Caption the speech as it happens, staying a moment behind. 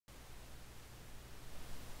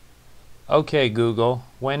Okay, Google,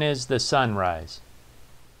 when is the sunrise?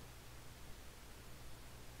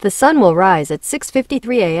 The sun will rise at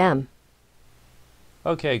 6:53 a.m.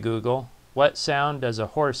 Okay, Google, what sound does a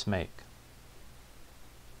horse make?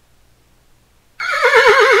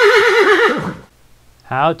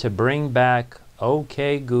 How to bring back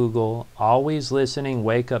OK Google always listening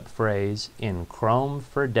wake up phrase in Chrome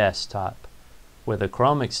for desktop with a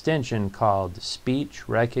Chrome extension called Speech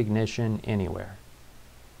Recognition Anywhere.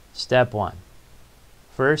 Step 1.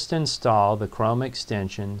 First install the Chrome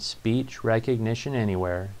extension Speech Recognition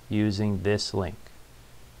Anywhere using this link.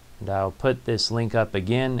 And I'll put this link up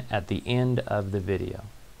again at the end of the video.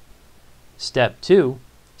 Step 2.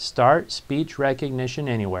 Start Speech Recognition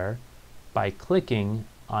Anywhere by clicking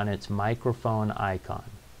on its microphone icon.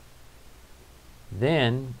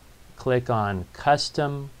 Then click on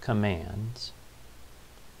Custom Commands.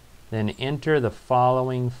 Then enter the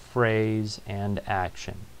following phrase and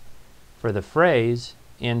action. For the phrase,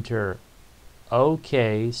 enter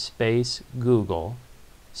OK space Google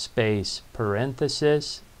space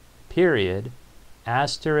parenthesis period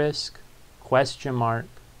asterisk question mark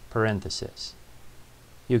parenthesis.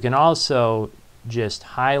 You can also just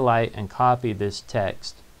highlight and copy this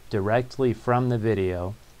text directly from the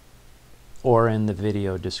video or in the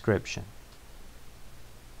video description.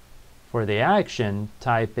 For the action,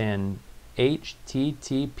 type in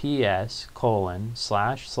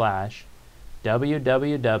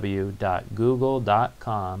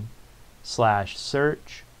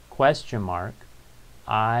https://www.google.com/search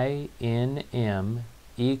INM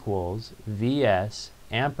equals VS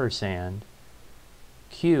ampersand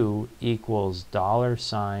Q equals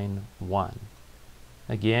 $1.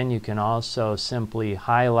 Again, you can also simply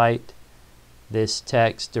highlight this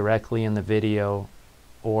text directly in the video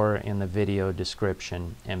or in the video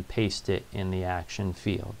description and paste it in the action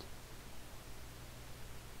field.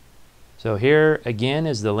 So here again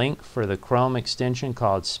is the link for the Chrome extension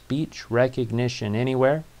called Speech Recognition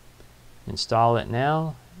Anywhere. Install it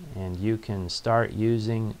now and you can start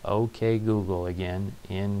using OK Google again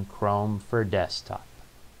in Chrome for desktop.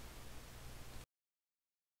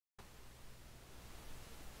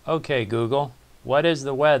 Okay, Google, what is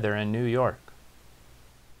the weather in New York?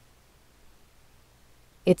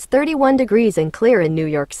 It's 31 degrees and clear in New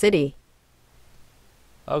York City.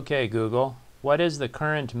 Okay, Google, what is the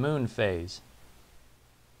current moon phase?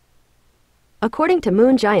 According to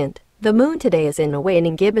Moon Giant, the moon today is in a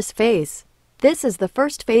waning gibbous phase. This is the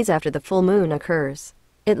first phase after the full moon occurs.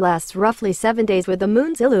 It lasts roughly 7 days with the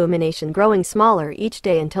moon's illumination growing smaller each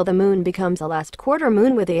day until the moon becomes a last quarter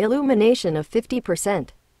moon with the illumination of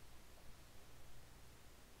 50%.